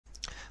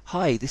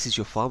Hi, this is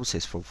your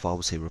pharmacist from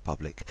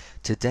Pharmacyrepublic.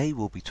 Today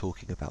we'll be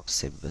talking about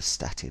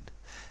Simvastatin.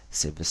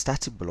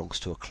 Simvastatin belongs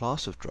to a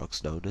class of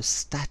drugs known as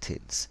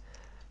statins.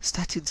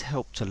 Statins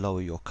help to lower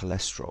your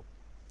cholesterol.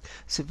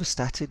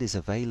 Simvastatin is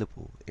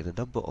available in a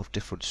number of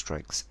different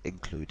strengths,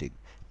 including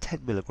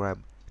 10 mg,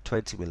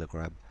 20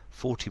 mg,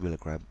 40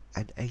 mg,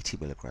 and 80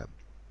 mg.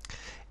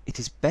 It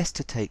is best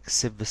to take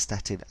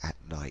Simvastatin at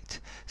night,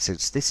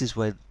 since this is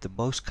when the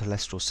most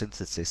cholesterol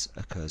synthesis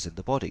occurs in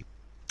the body.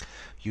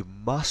 You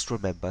must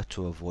remember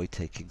to avoid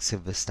taking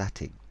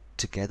Simvastatin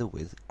together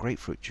with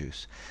grapefruit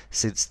juice,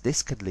 since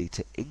this can lead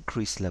to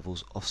increased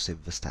levels of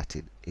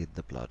Simvastatin in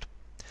the blood.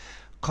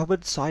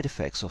 Common side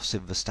effects of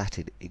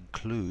Simvastatin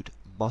include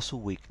muscle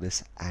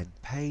weakness and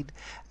pain,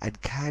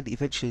 and can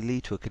eventually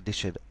lead to a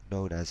condition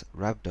known as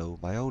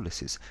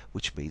rhabdomyolysis,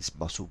 which means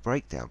muscle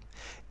breakdown.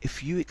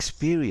 If you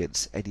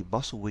experience any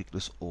muscle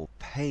weakness or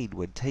pain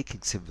when taking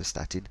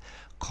Simvastatin,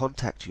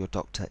 contact your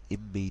doctor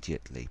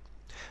immediately.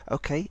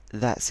 Okay,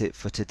 that's it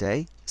for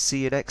today.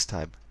 See you next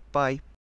time. Bye.